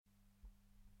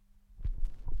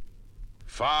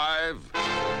5,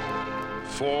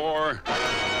 4,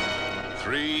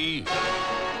 3,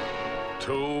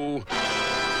 2,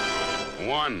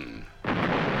 1.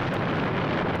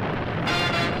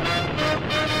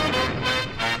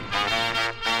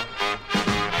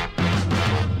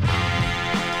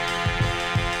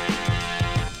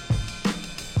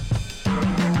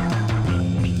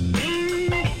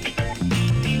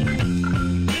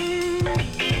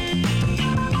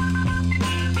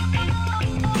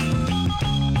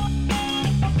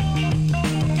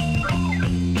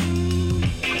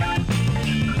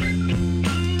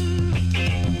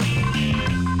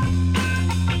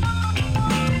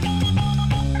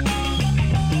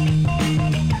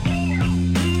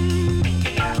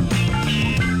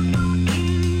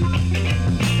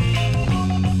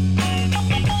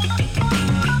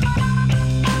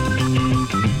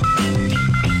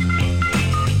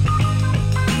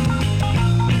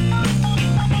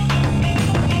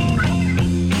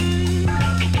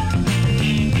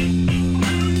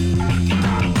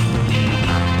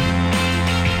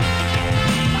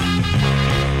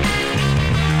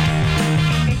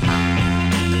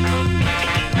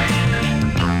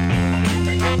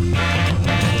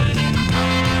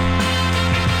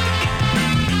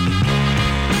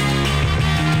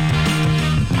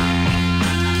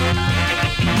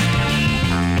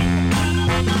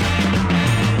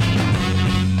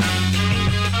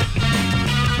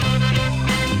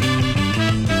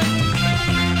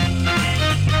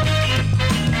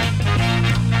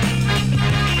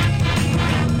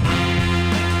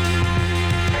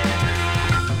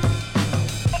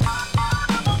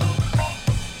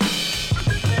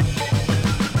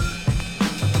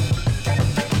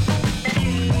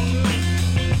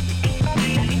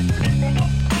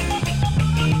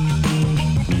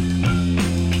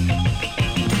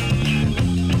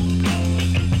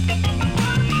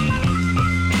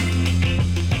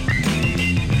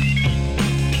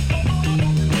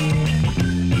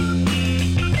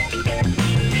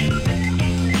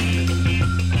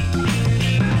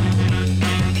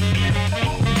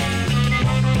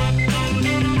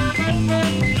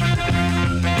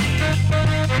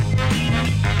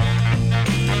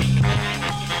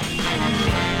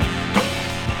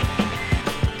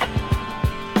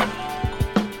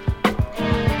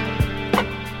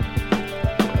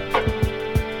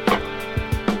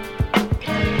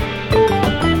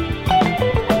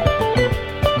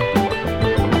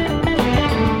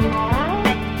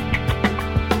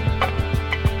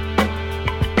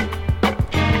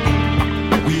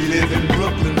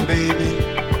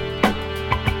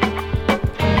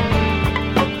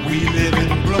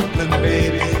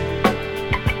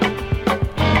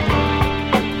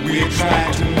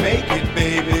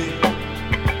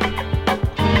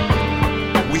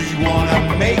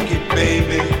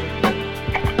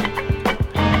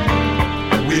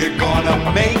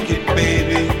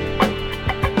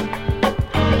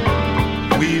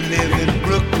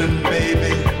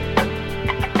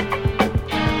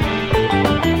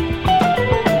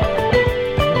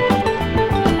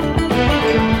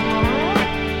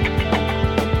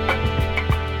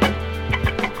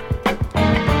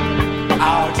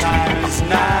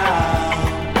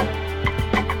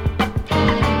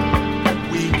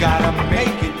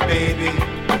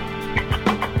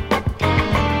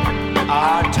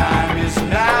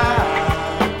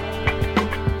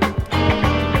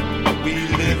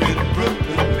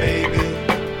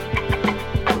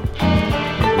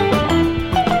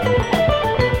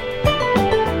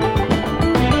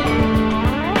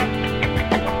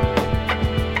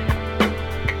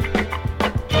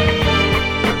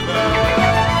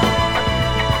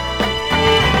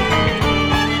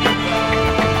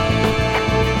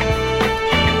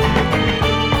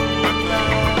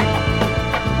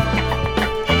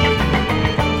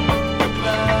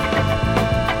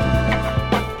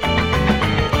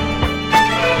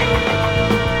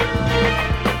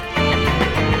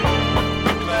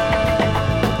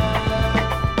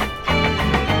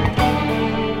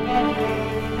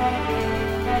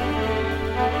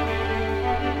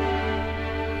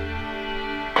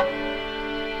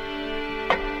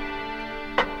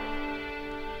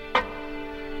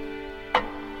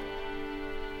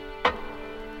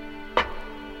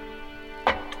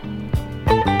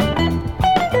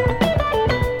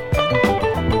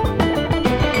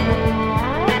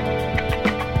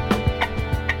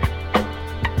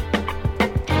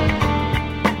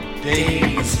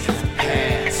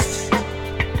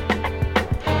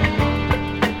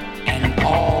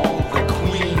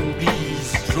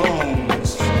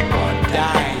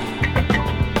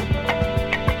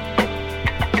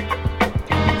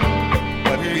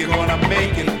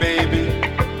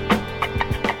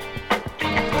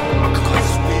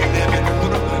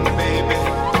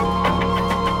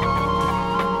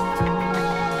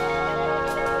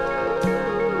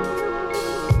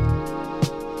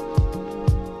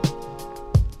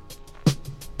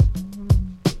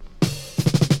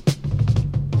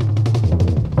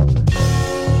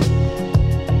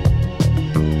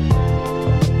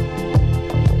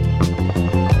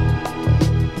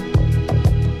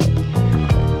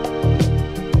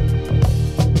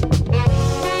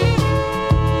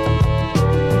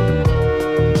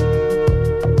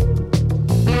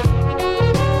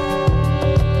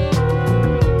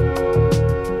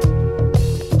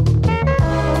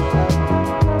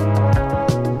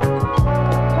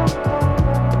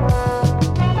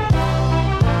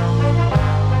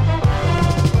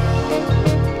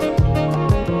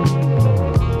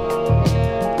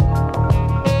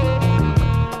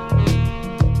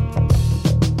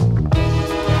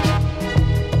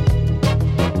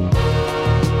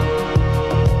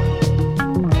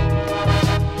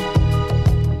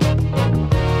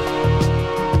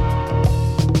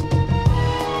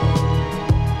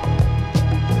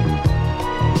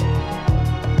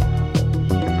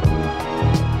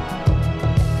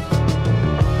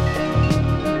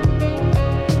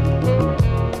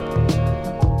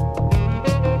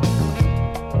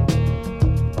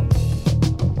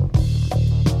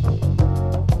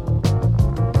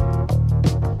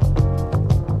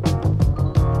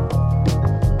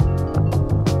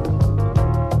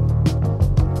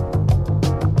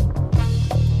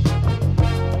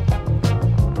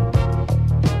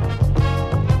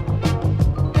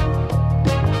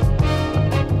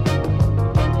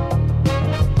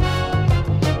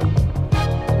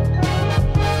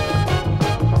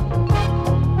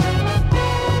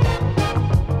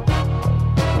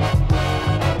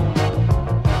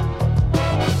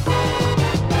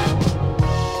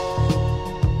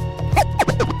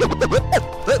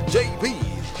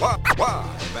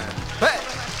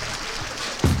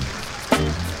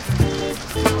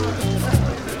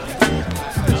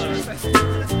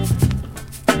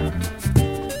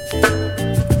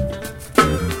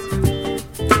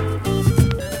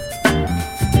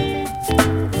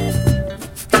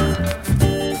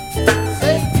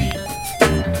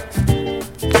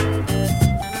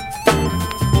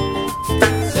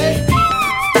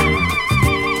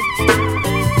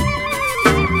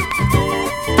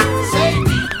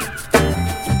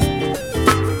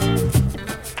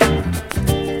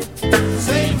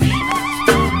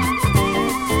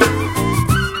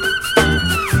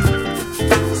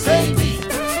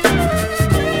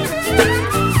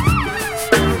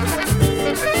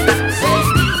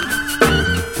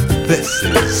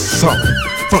 Funk.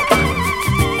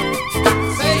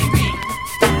 Save me.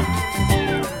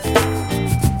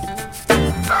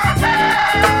 Save me.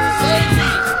 Save me.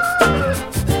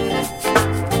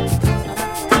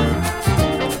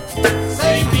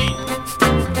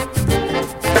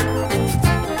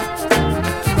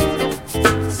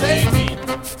 Save me.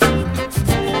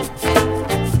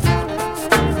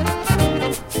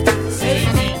 Save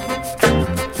me.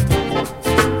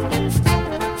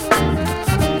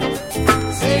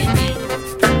 Save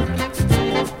me.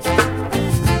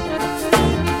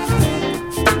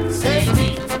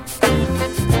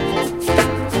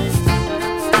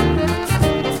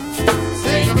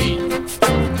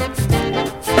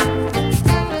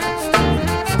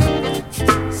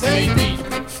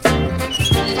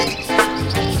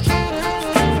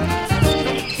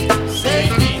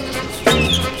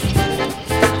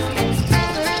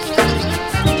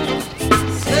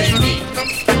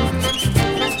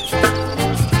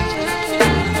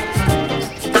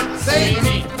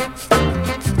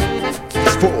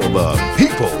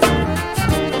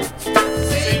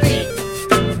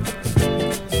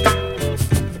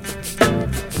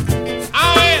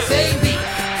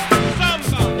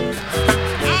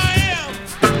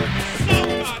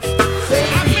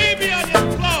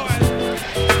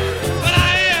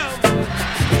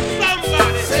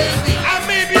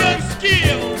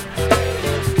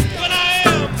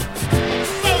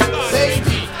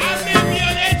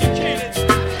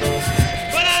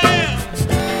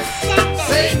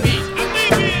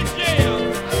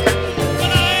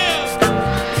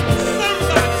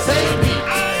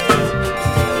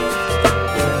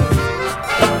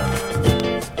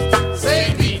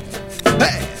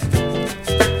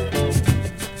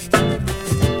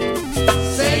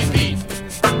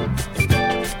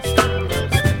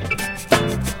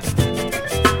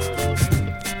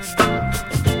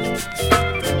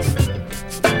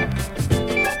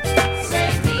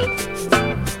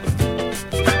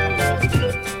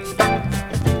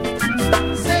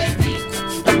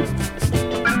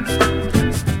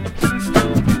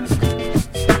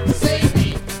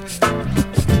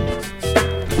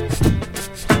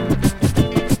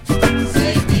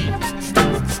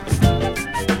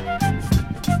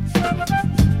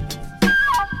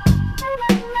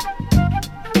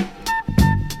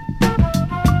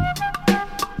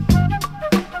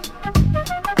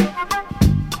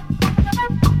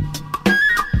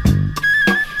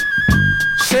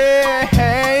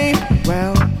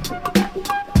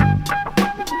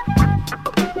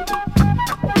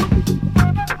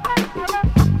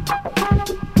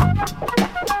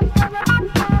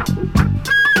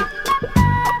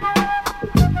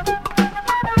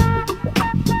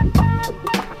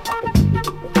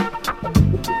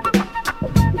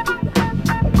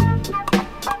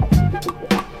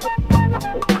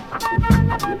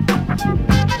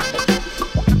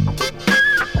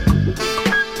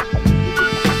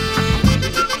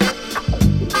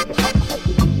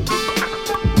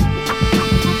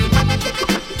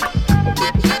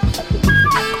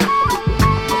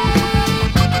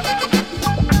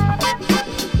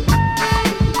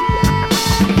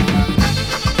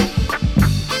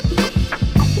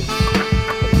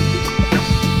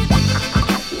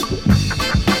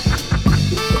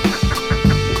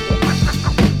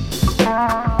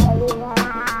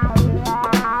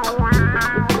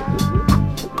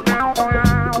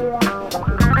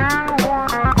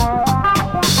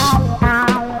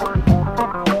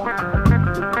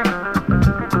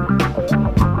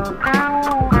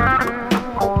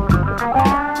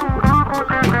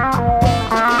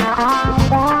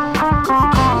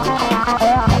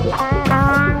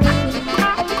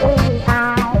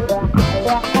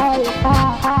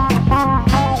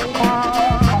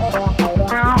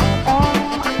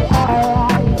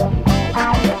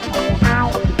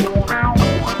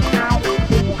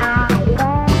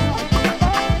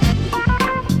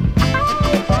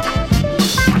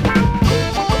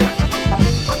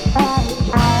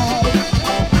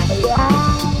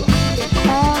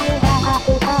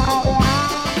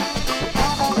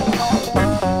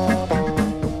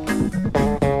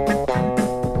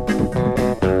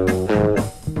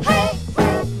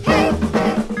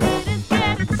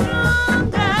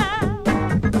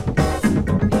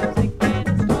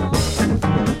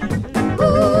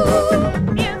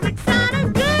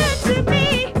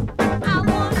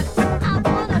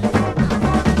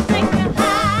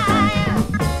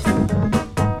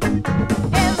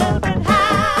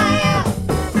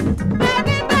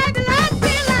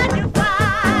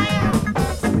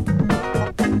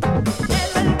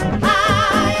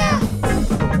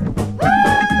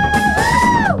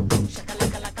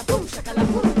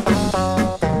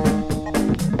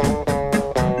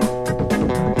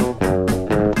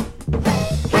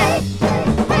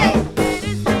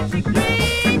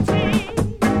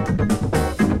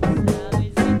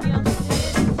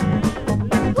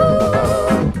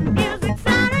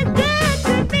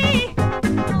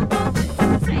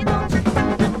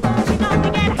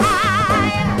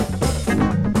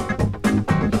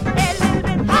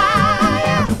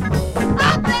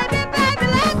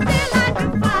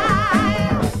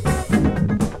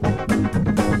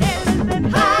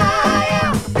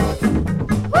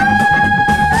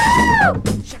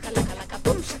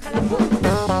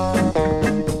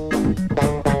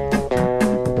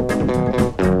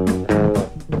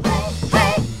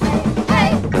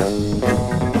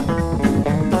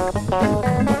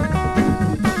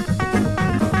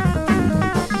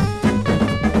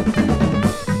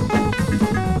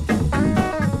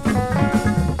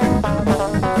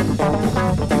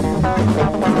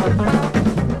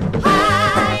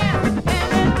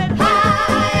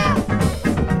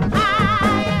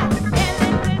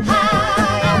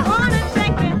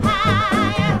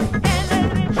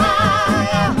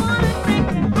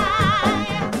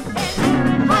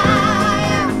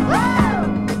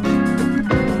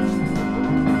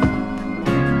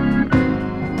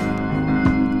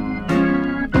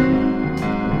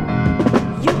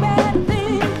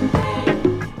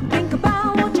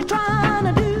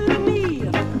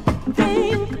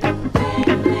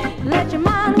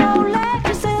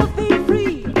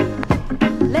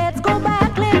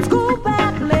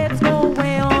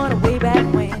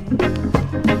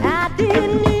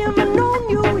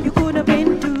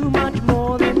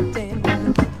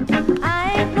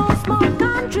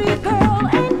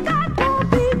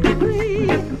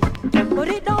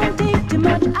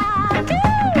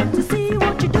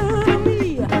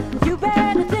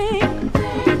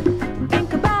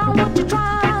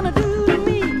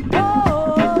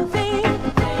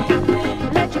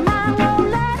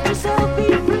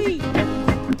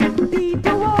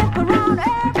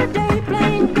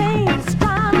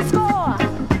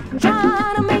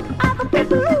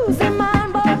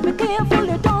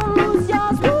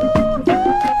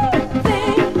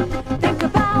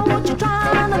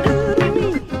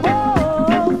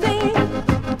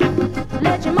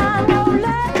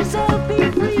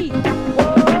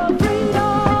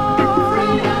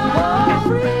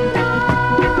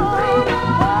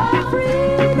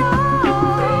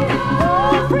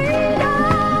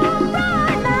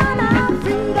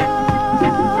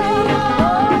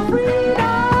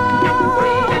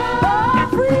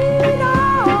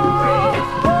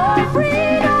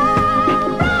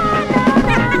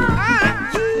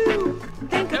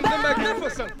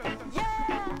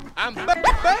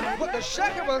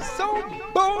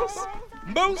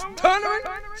 most thundering,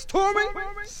 storming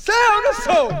sound of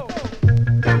soul.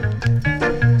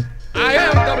 I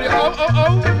am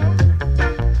W-O-O-O,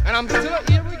 and I'm still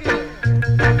here again.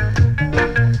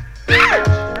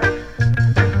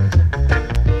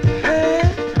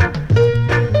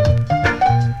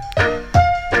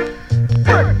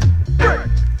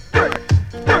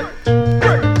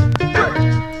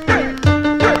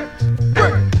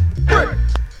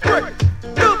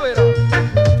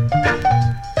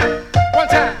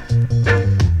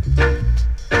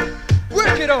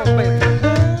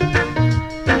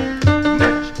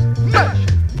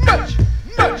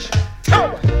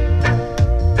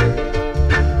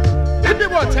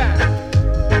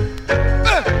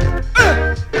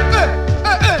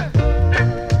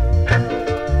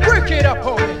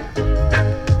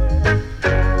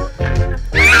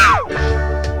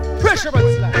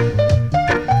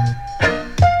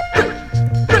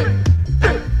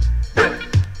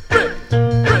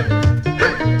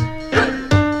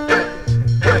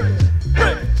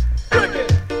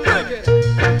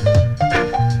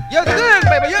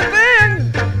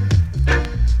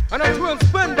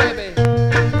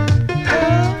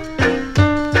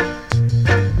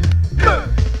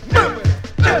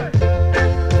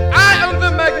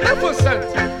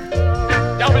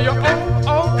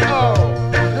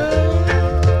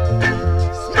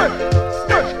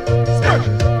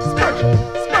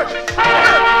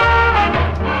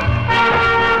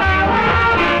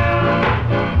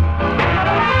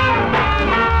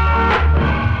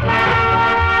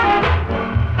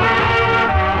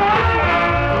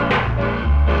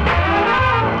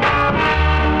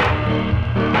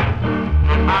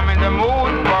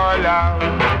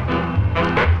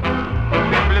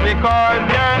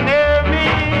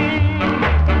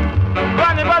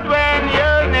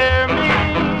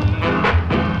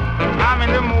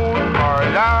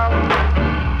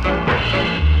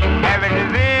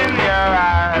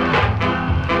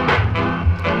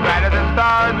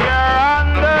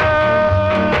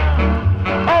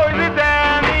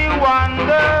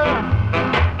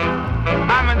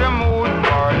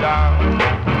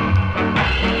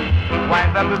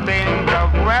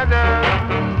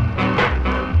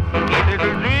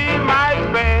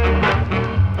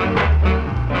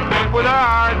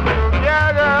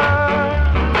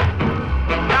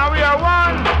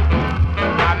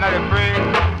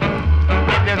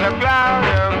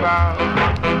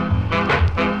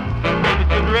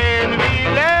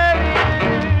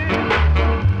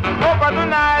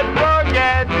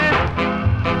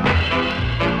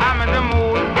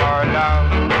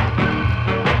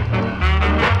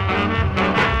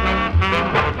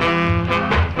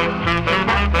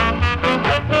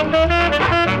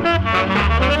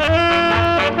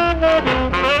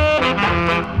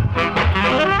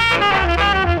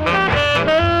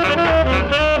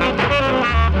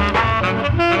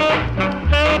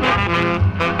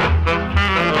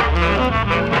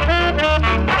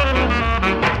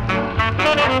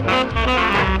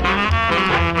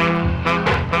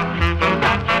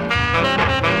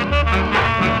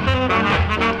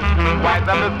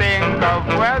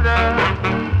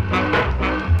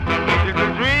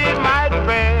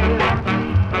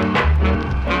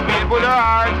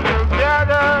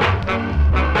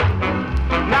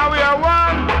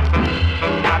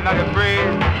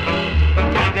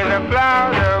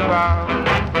 about.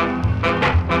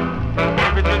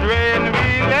 If it should rain, we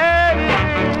let it.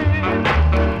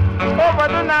 Over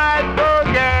the night,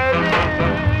 forget it.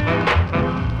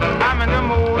 I'm in the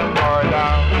mood for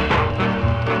love.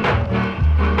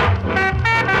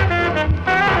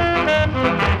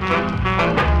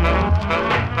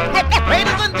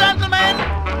 Ladies and gentlemen,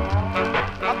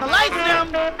 of the Lyceum,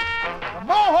 the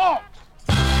Mohawks.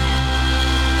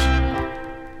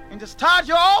 And just start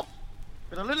you off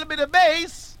with a little bit of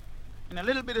bass and a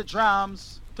little bit of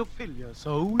drums to fill your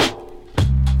soul.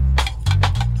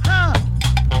 Huh.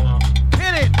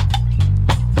 Hit it.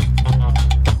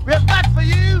 We're back for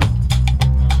you,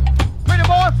 pretty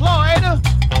boy Floyd,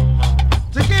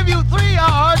 to give you 3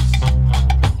 yards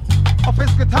of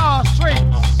his guitar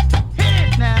strings. Hit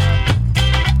it now.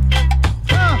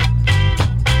 Huh.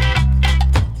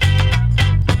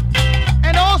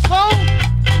 And also,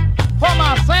 for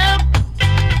myself,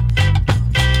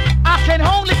 I can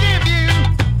only give you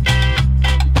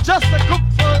just a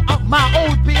cupful of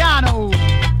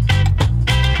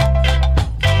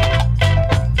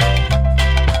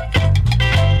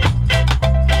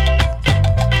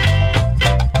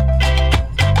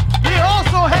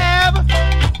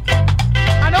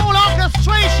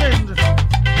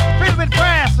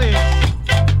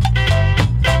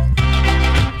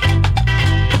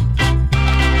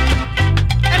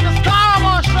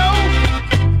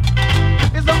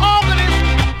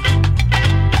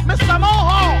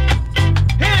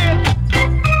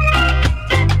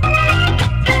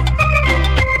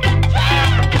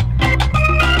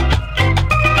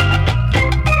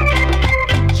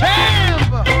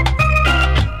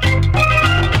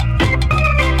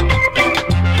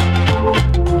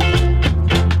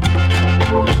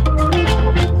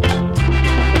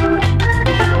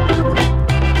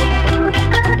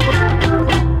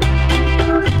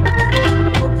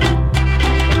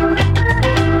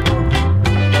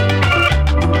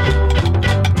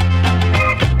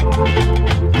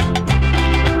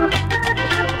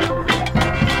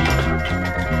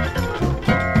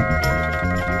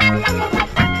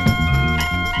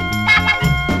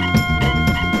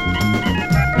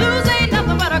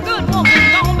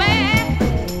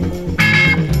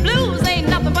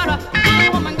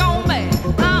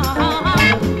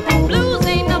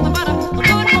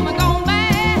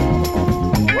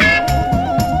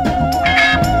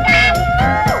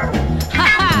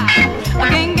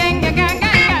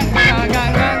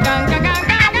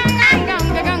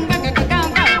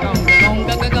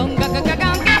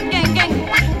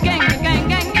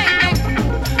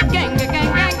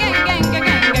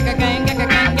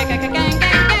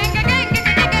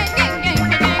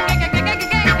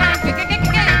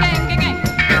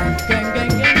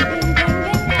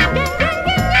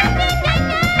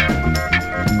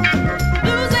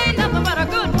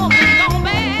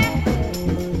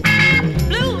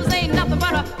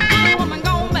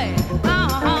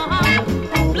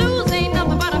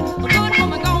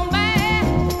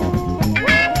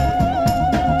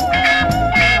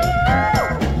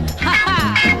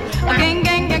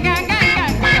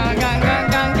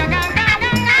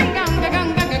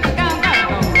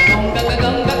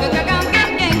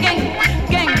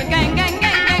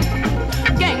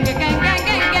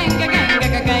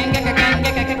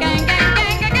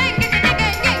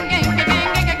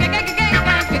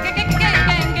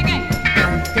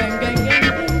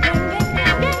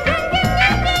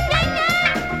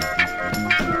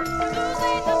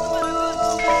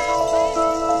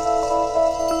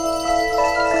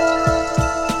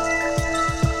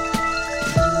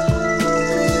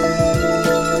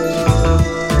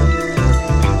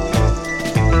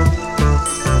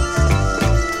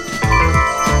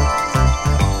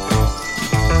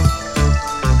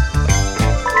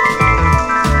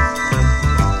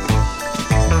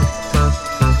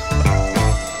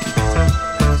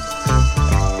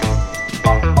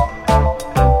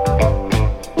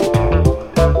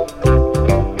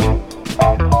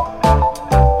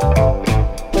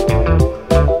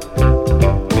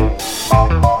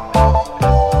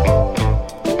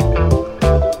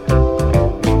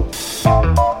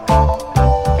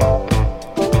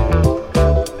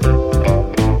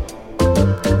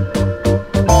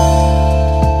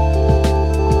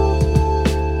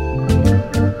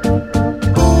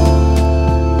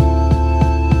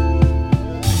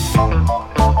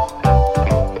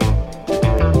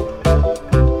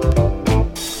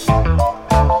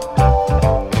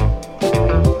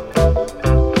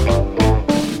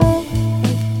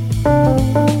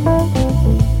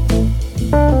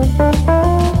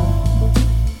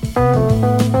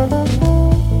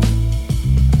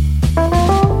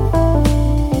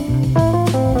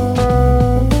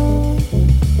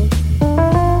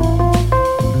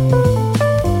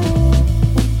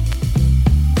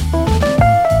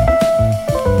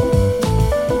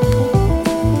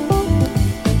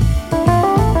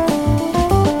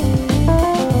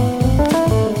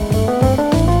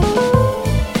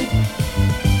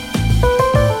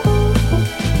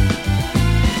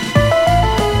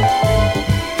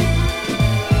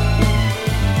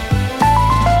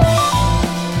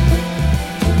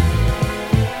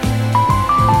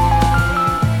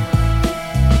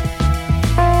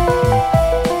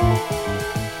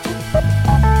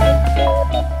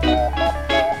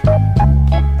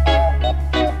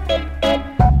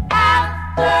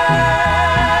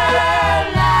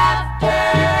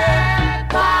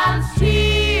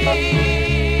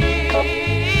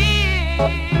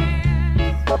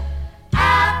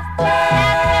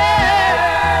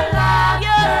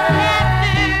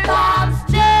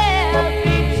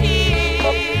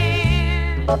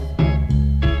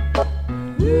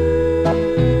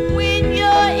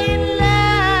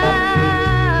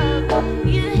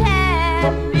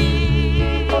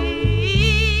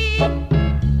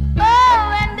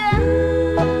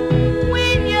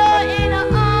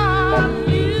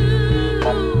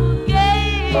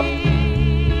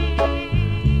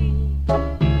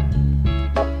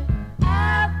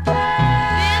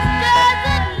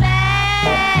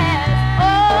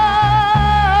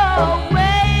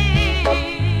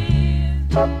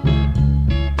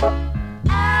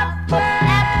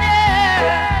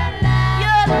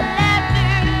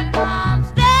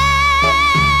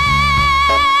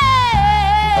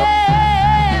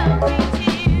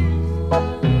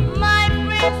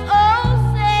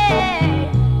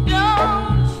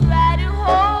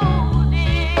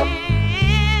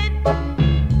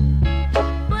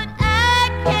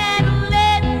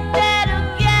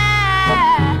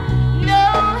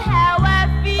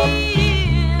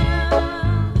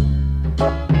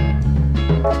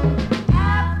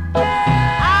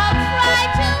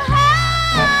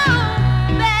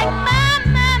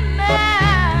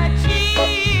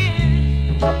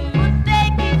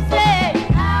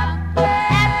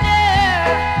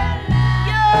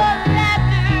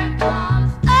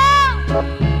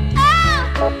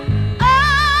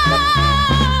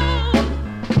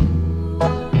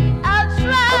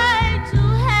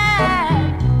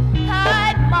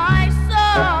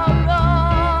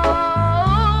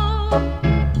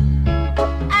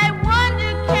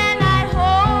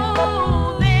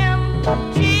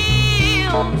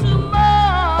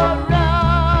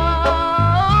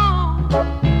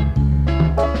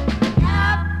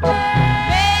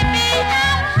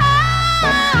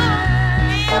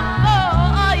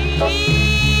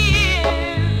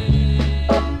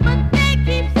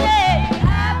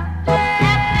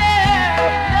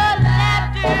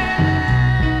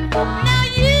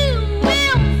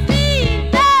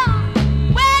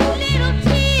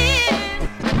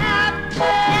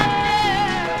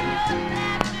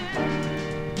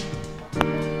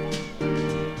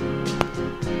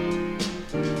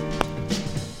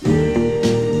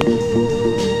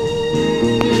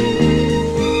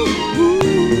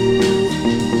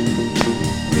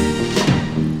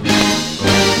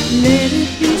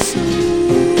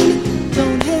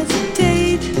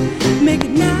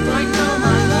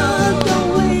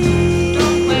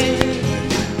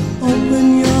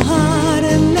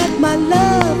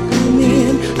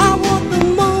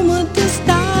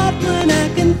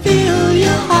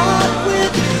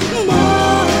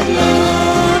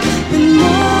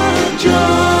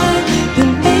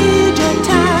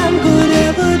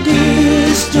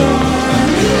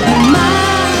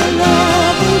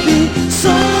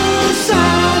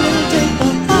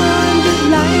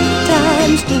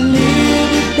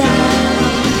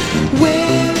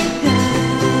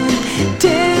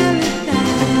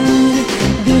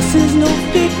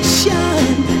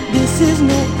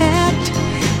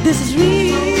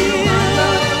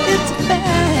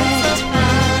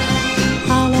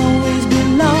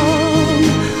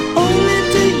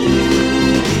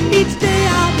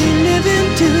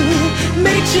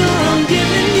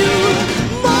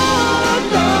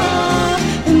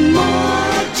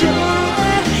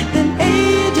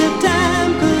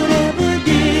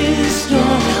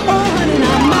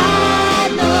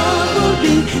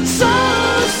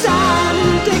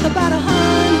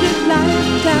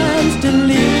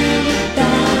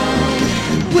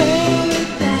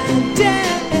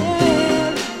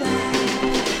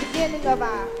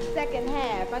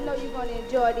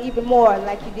Even more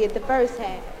like you did the first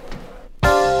half.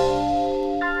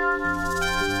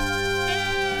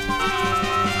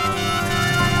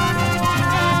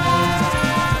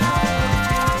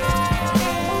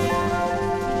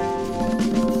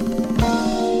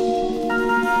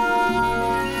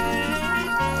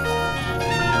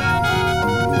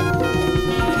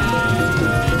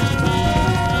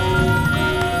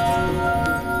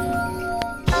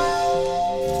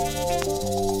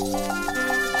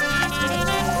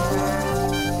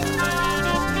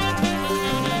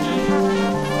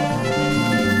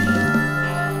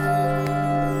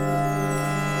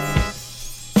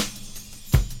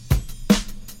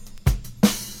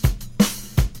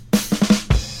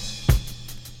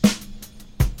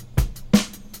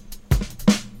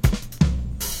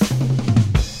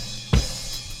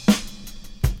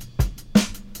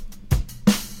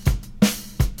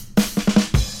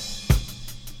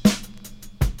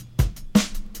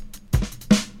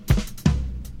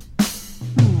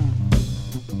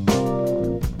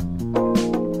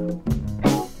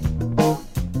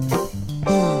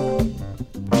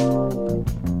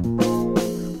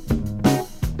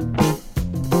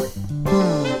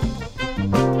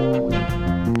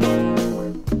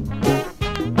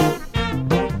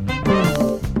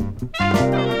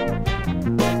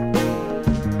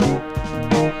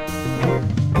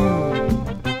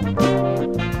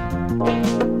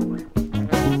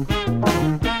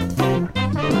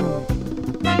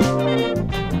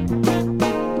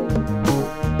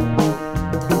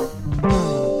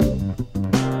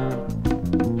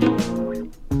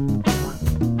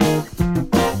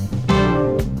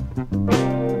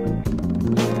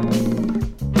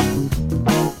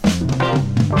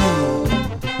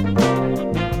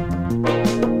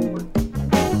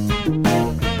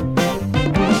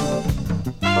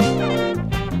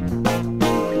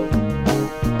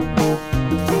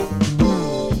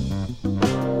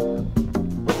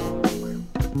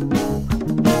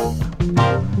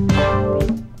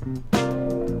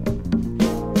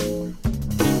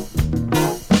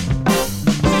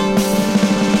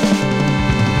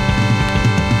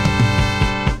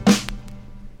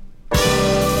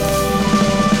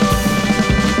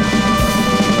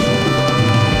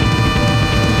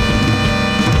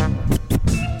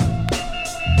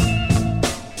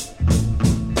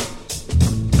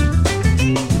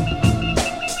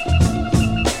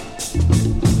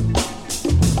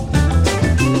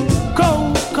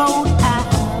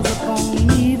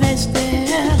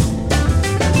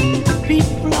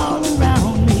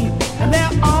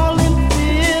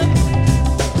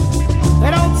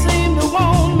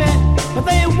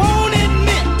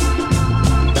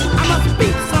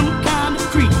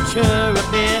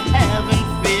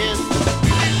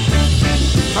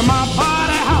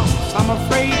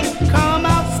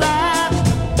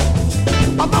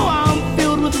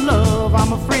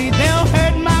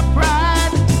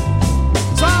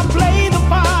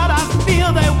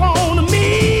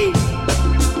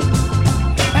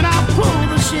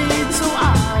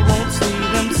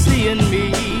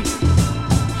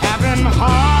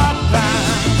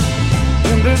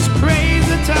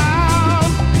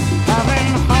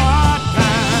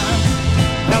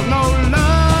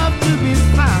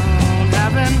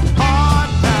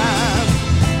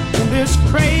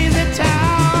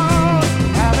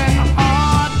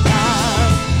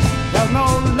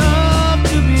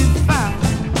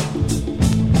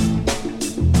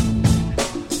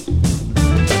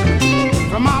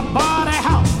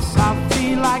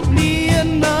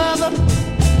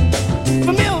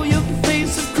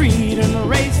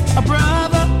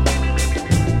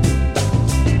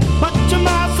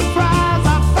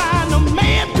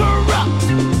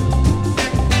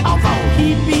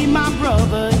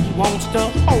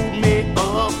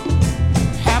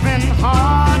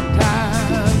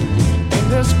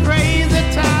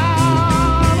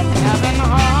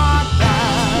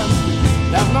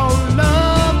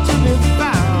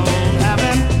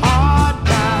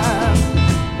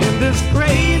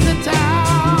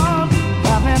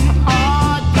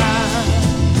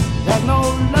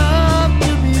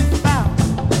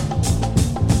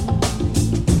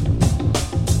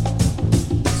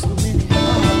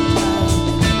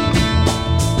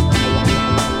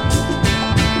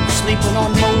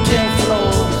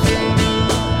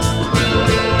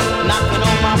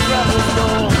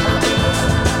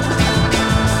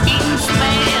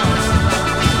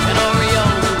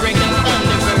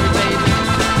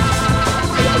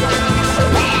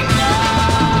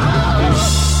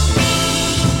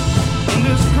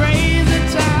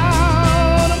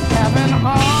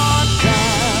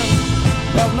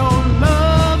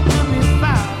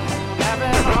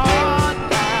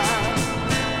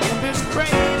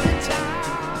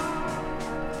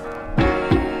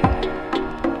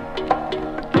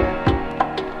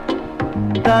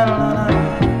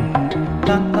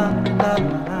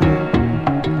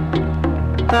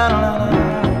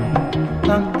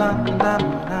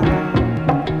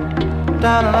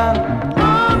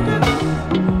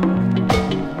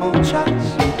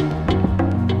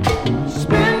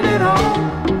 Spend it on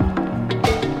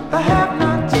the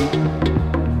have-nots.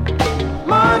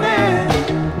 Money,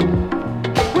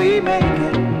 we make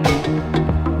it.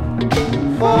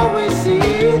 Before we see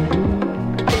it,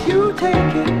 you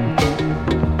take it.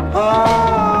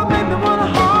 Oh, made me wanna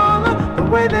holler the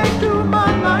way they do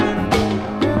my life.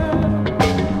 Yeah.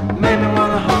 Made me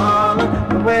wanna holler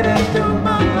the way they do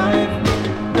my life.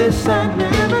 This ain't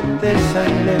living, this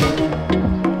ain't living.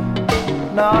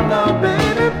 No, no,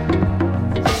 baby,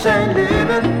 this ain't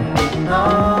living. No,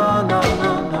 no,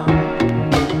 no, no.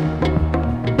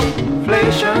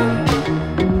 Inflation,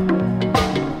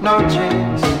 no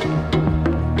chance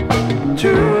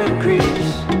to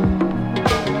increase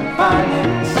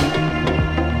finance.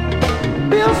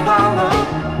 Bills pile up,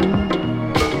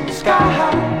 sky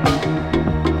high.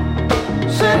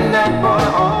 Send that boy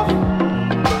off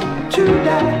to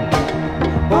die.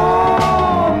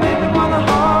 Oh, make me wanna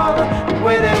holler the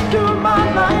way they do my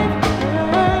life.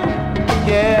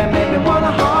 Yeah, make me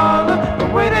wanna holler the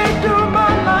way they do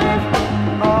my life.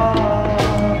 Oh,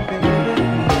 baby.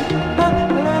 La la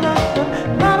la la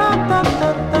la la la la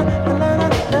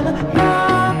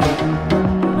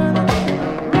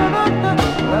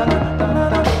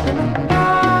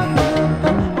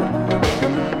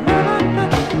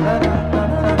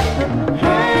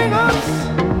hang-ups,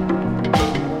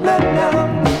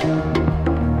 letdowns,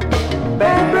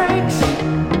 bad breaks,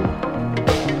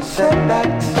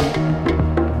 setbacks,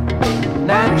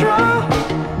 natural.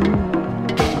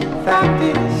 Fact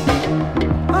is,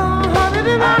 honey,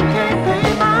 that I can't pay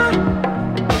my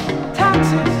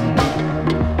taxes.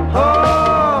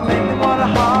 Oh, make me wanna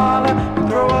holler and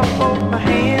throw up both my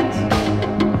hands.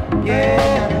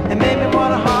 Yeah, it made me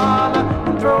wanna holler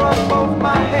and throw up both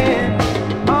my hands.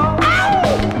 Oh,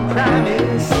 crime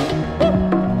is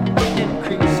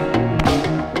increasing.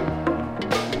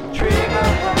 Trigger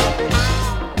happy.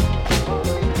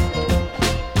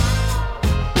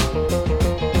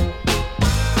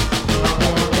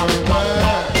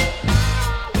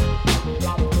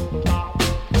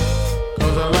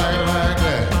 Cause I like it like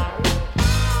that.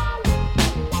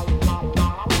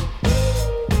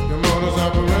 Your motor's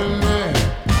operandi.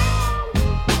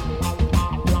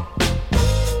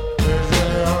 It's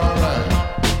really alright.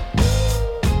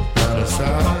 Out of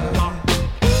sight.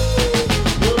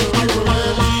 Those people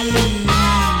at ease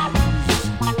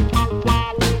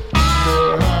know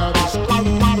how to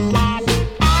squeeze.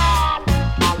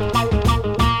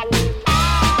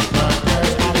 My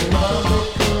cash in my book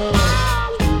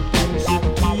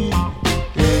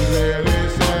is really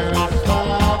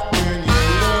satisfied when you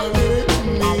love it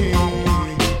me.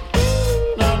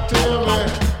 Now tell me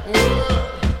what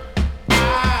I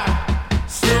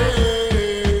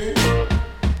say.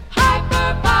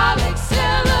 Hyperbolic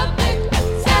syllabic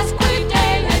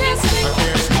sesquidalenessly. I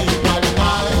can't sleep at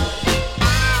night,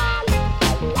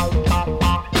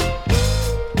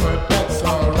 but that's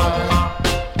alright.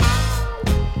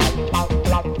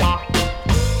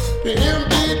 The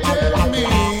MD tell me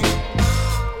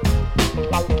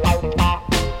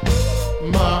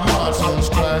my heart's on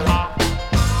strike.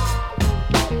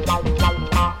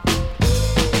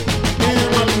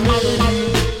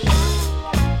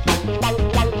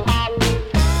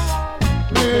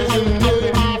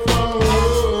 Visionating for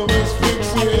lover's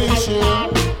fixation.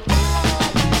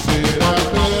 Said I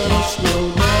better slow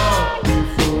down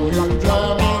before you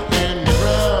drive me in the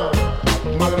ground.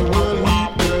 But what he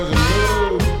doesn't know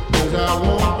is I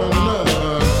want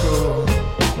another call.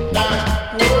 Now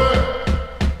what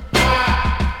I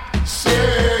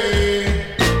say.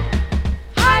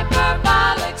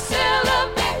 Hyperbolic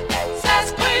syllabic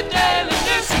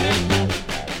sesquidalenessly.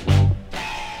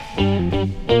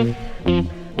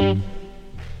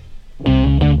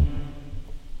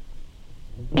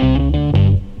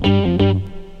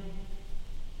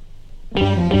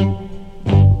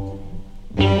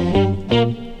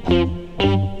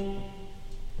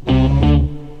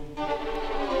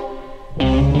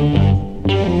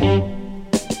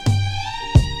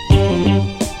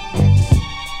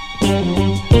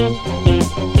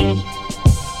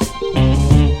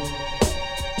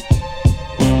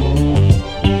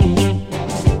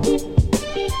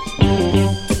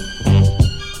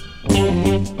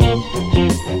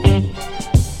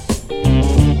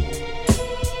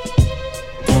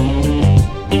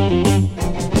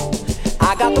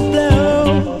 I got the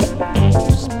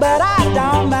blues, but I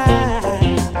don't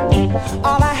mind.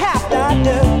 All I have to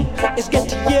do is get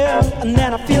to you, and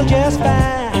then I feel just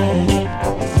fine.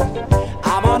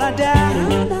 I'm on a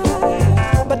down,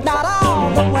 but not all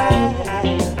the way.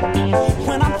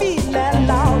 When I'm feeling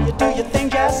low, you do your thing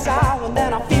just so, and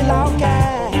then I feel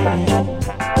okay.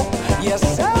 You're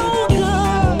so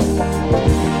good,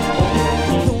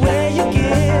 the way you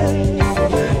give.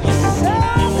 You're so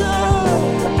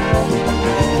good,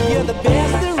 you're the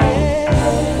best there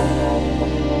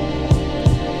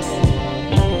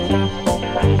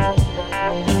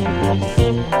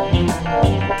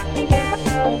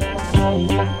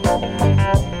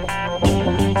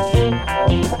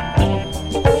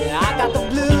I got the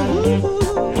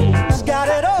blues, got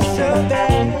it all so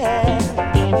bad.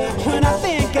 When I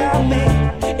think of me,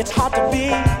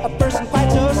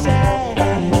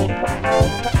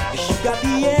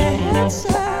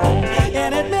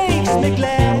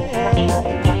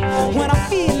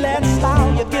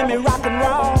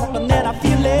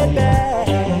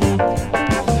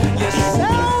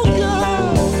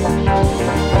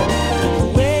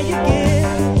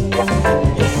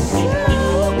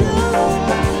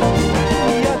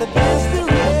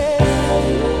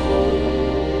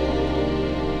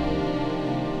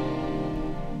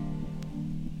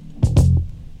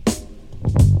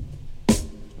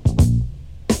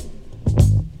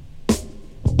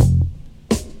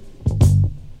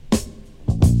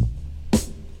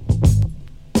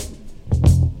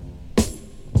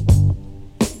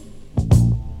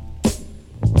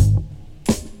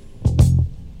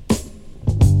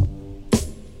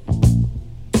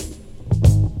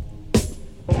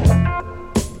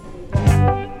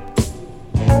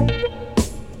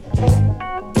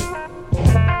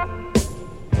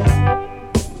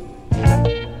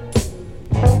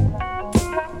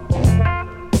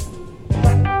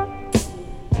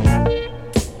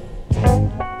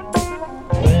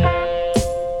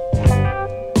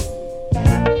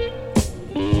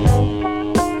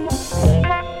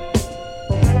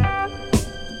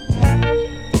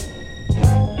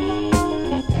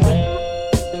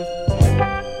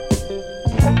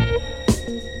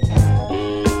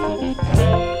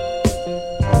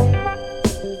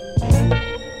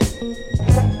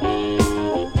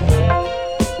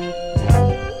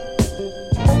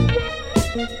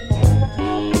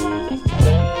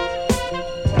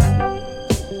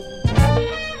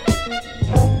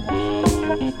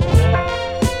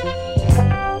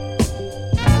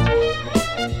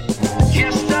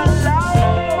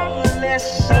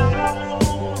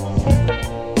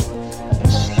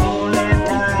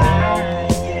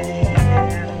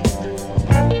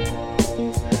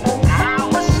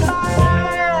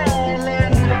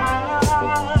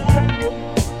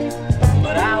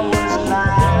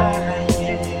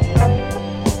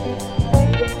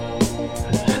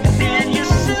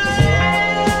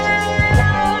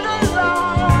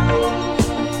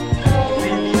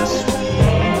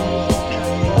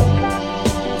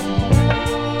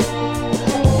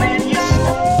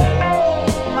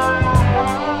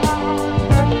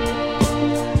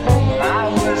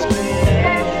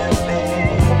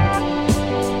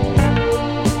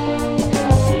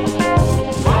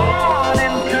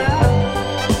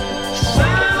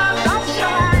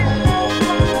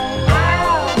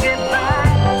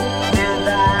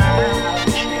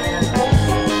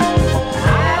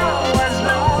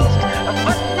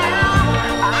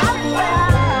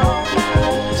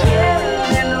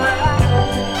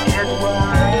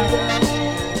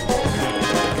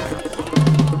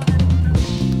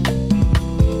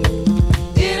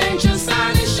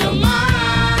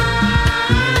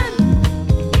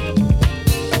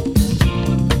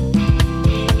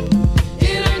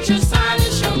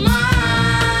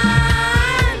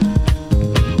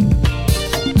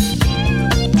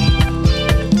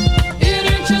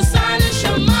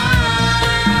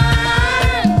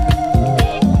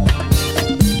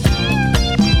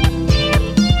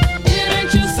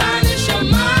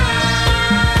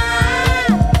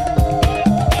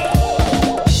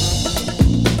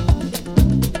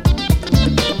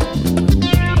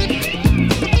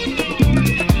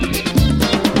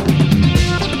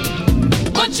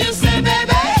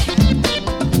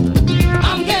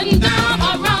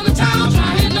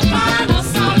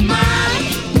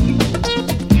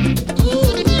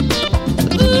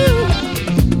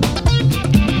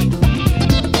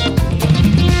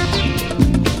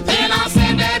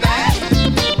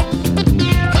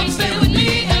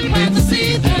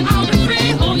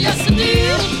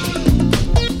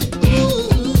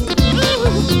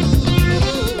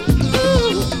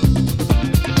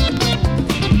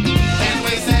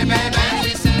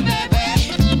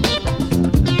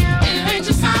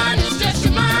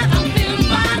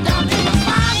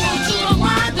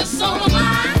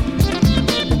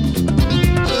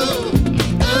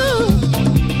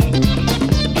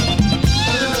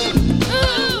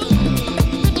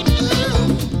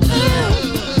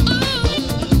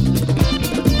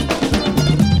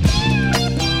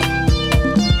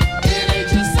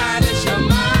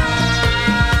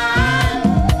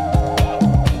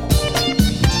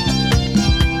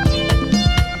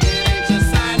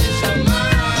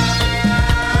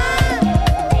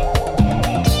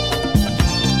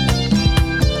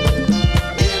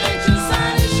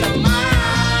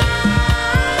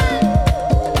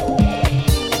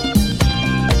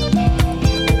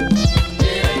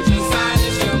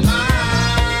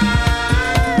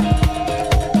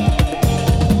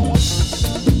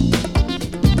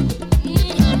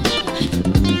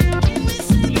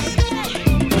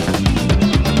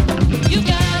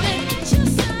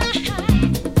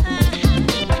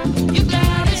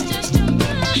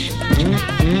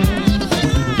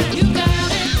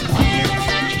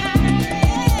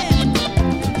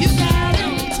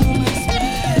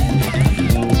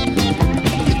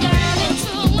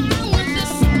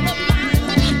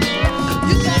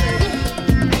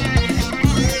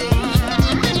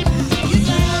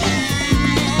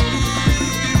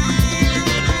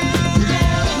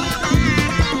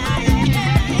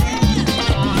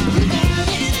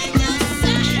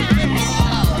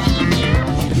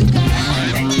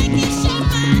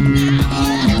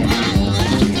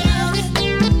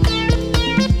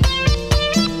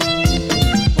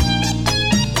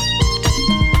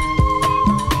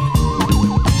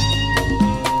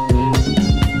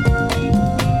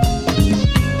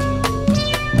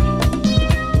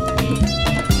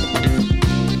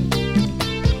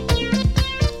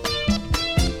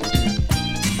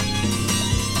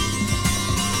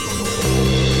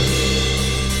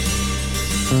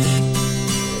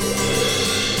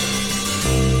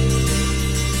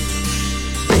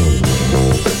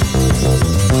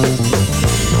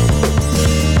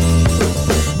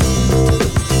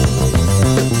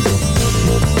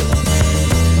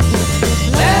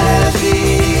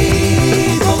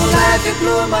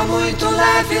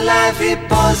 leve, leve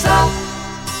pousa.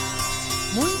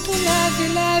 Muito leve,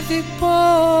 leve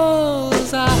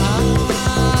pousa.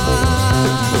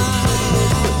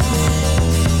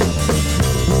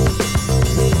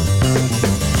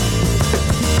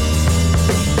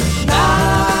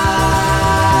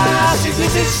 Se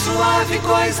dizer suave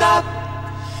coisa,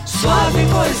 suave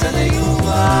coisa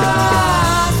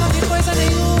nenhuma, suave coisa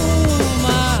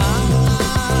nenhuma.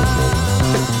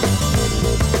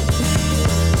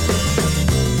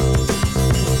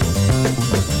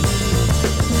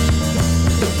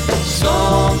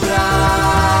 Sombra,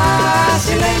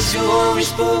 silêncio ou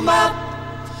espuma,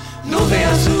 nuvem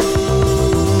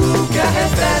azul que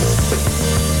arrefece.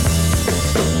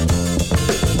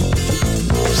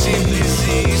 Simples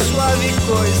e suave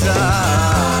coisa,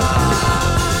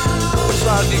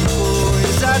 suave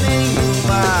coisa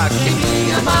nenhuma que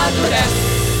me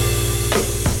amadurece.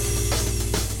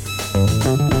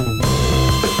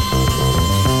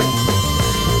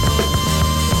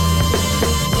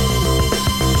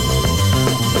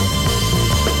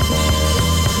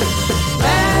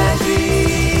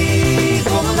 Leve,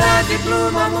 como leve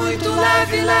pluma, muito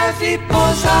leve, leve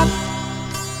pousa.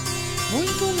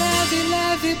 Muito leve,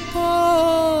 leve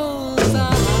pousa.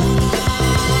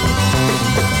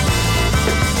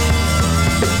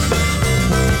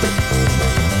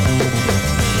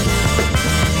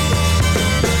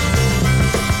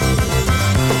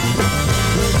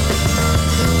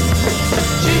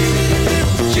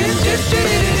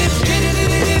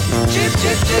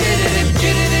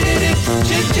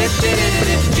 Don't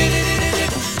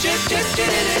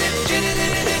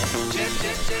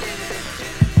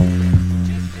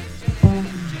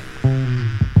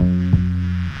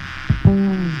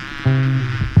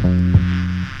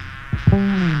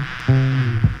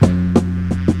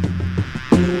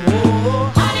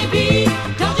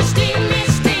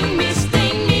you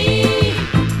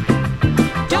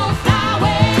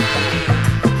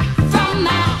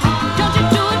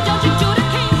do it, don't you do it,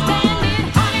 can't stand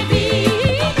it, honeybee.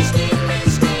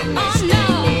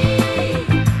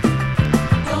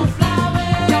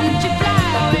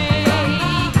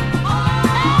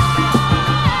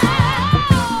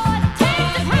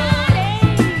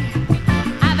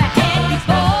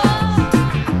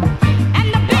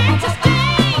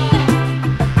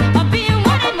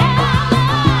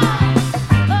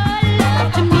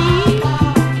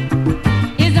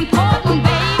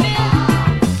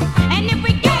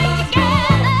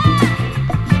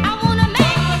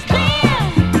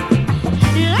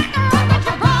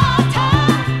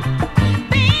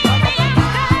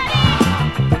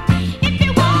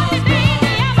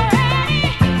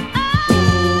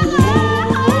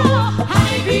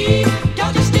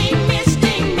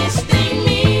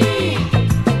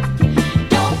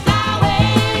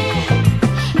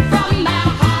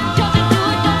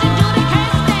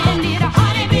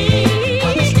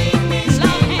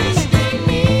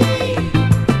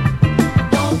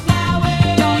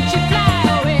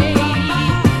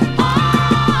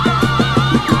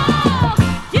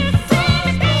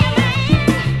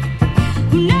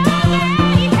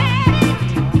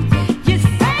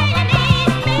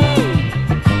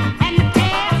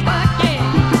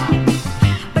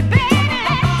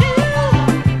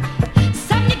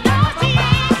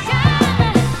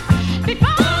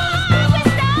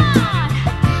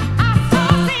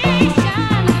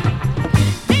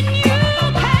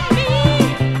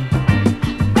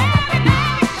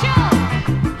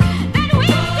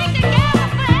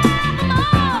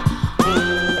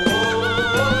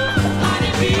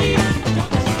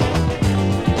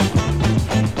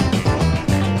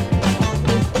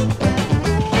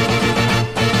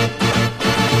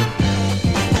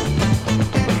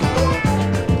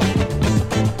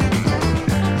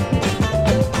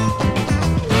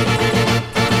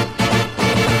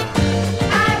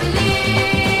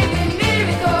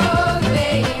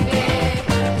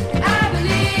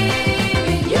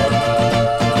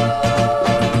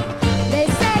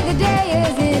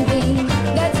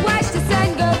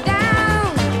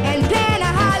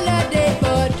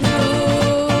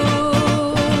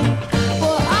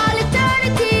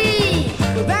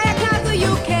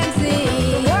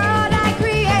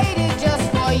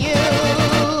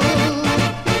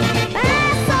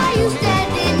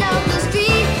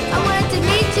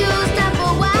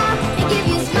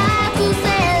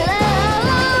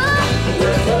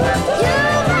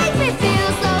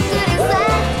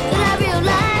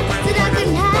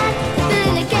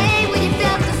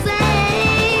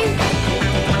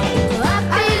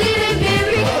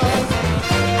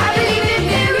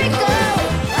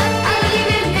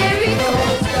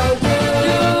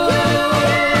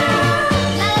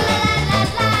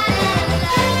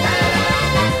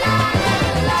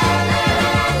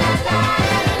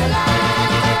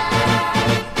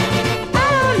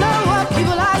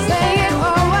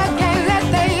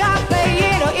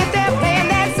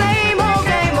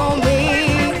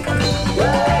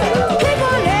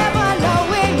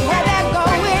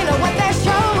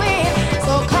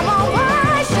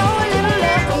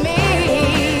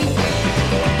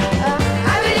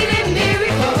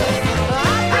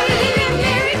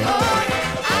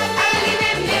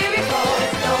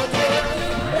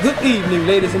 Good evening,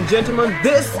 ladies and gentlemen.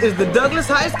 This is the Douglas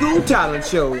High School Talent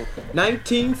Show,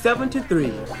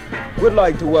 1973. We'd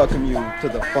like to welcome you to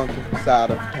the funky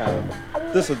side of town.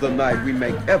 This is the night we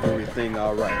make everything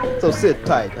alright. So sit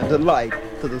tight and delight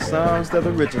to the sounds that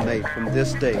originate from this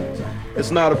stage.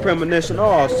 It's not a premonition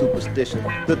or a superstition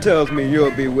that tells me you'll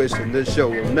be wishing this show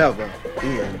will never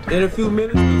end. In a few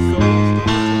minutes, the soul.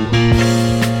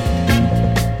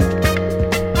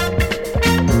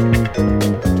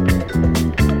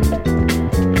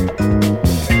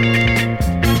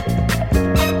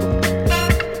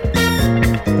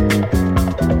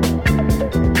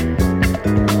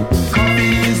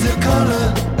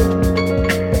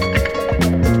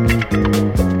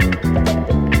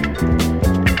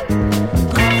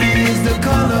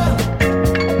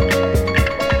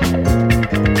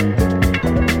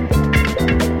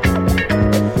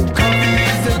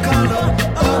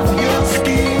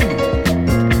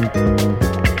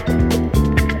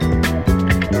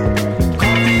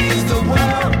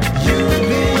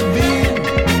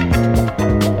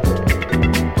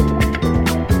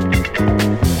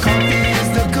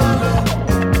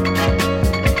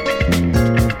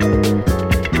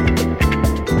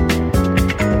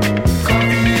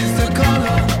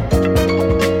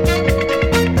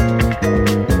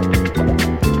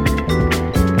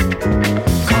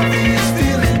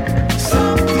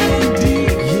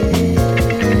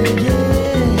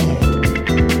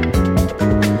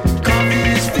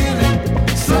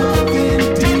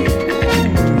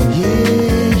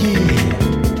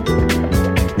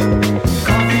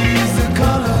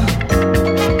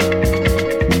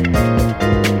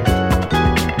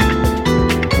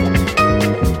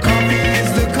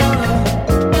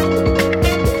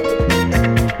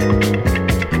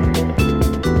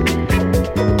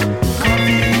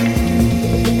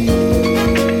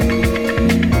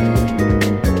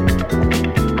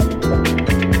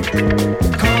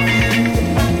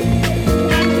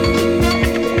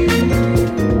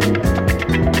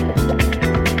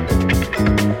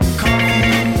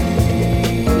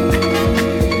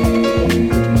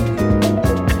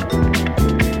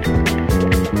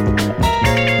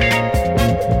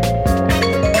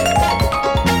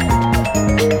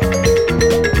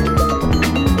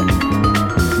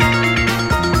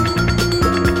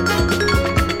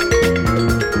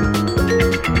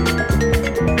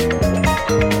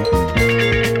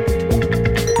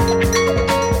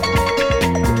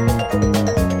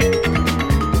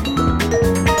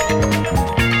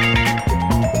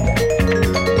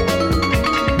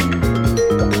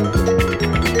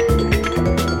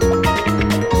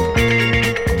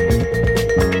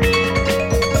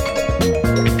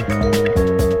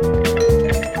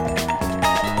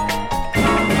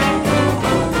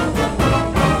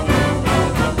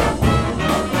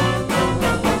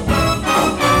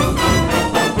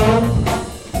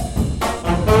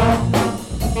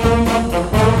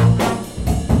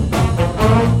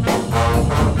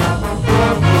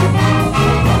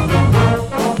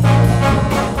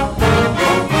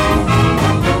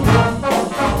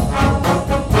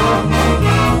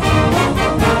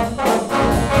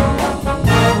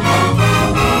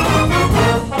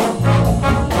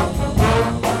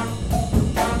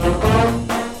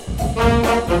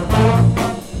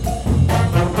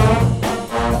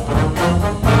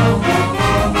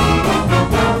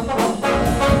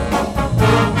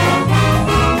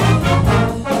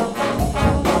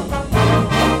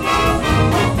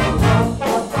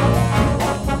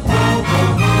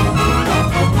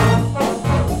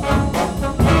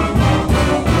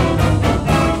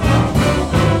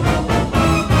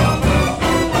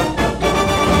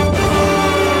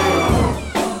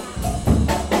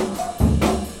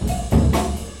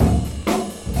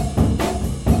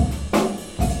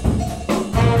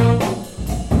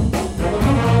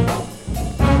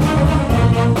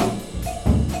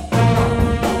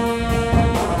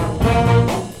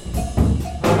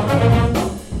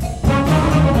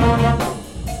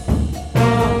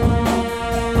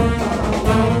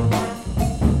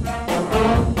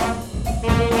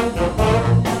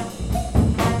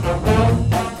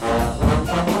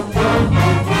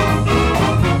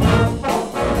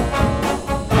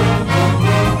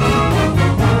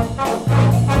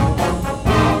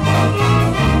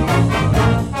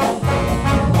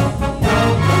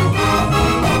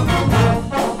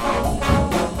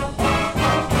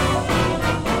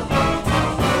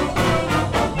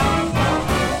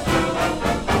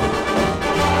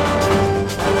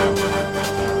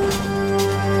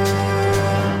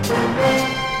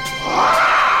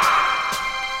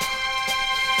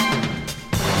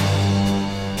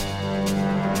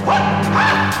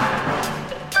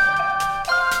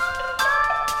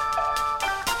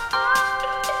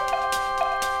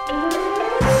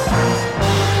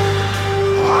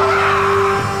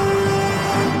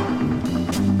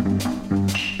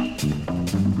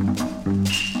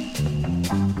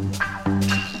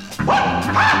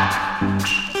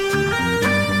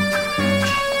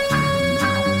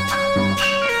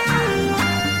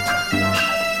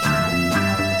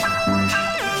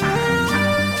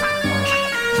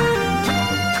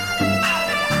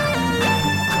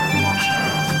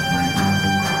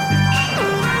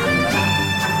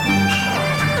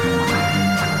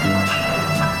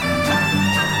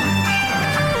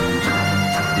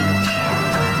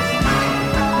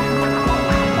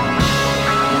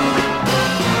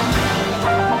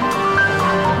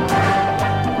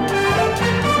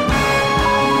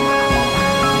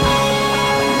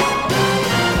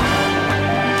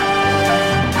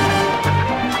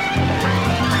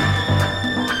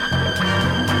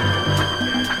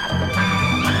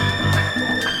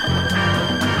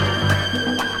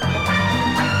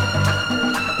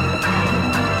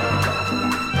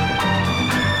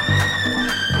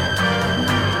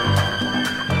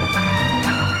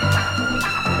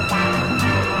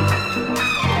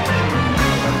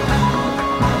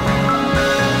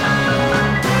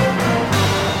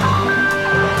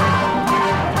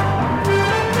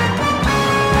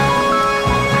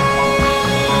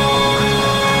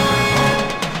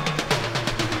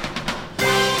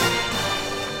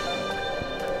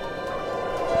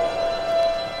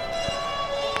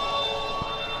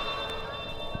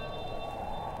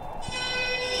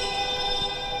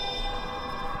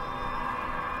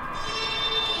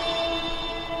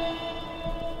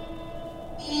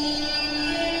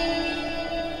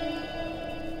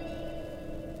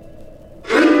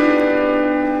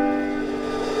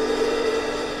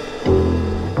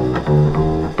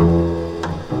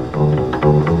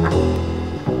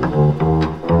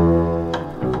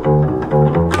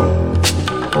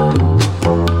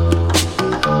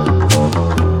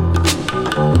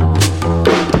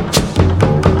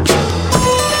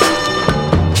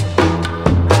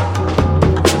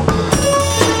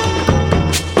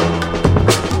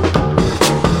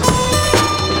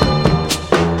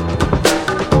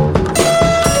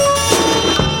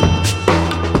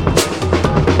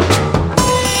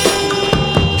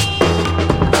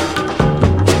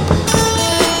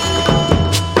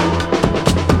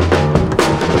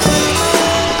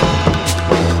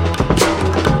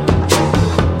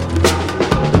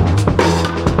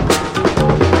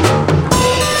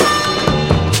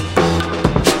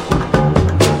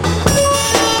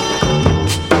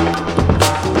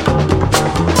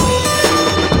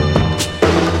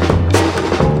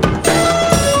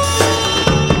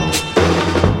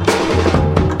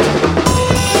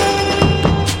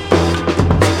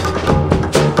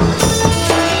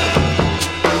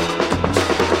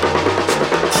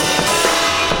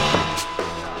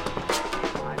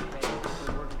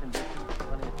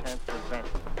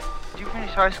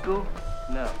 High school?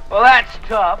 No. Well, that's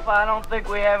tough. I don't think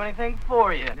we have anything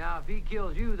for you. Now, if he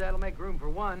kills you, that'll make room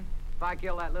for one. If I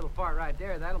kill that little fart right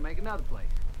there, that'll make another place.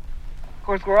 Of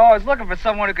course, we're always looking for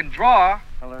someone who can draw.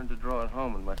 I learned to draw at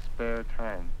home in my spare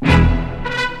time.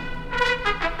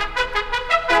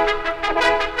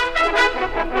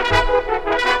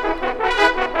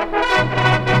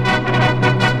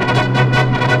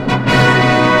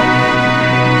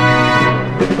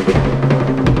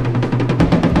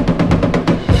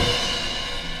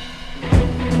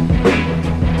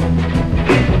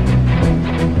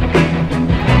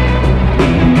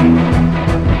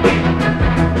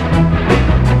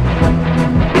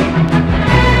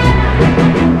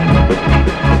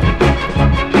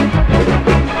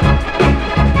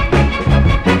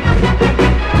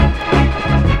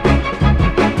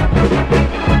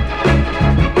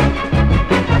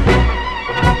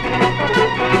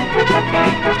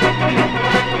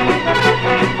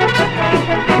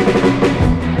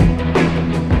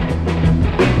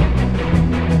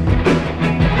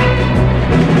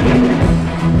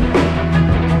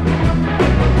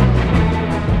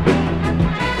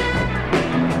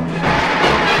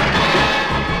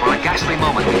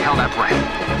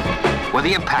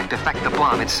 The impact affect the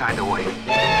bomb inside the wing.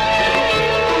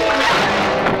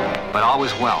 But all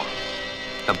was well.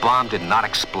 The bomb did not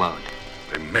explode.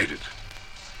 They made it.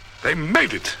 They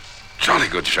made it. Jolly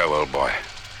good show, old boy.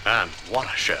 And what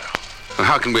a show. And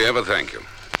how can we ever thank you?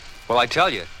 Well, I tell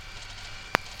you,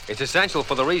 it's essential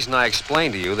for the reason I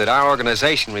explained to you that our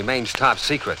organization remains top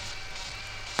secret.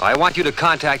 I want you to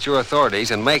contact your authorities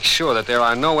and make sure that there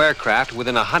are no aircraft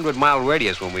within a 100-mile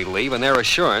radius when we leave, and their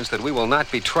assurance that we will not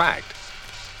be tracked.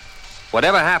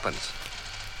 Whatever happens,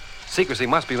 secrecy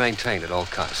must be maintained at all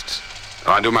costs.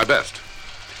 I'll do my best.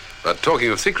 But talking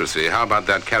of secrecy, how about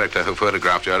that character who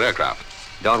photographed your aircraft?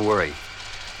 Don't worry.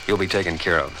 You'll be taken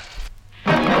care of.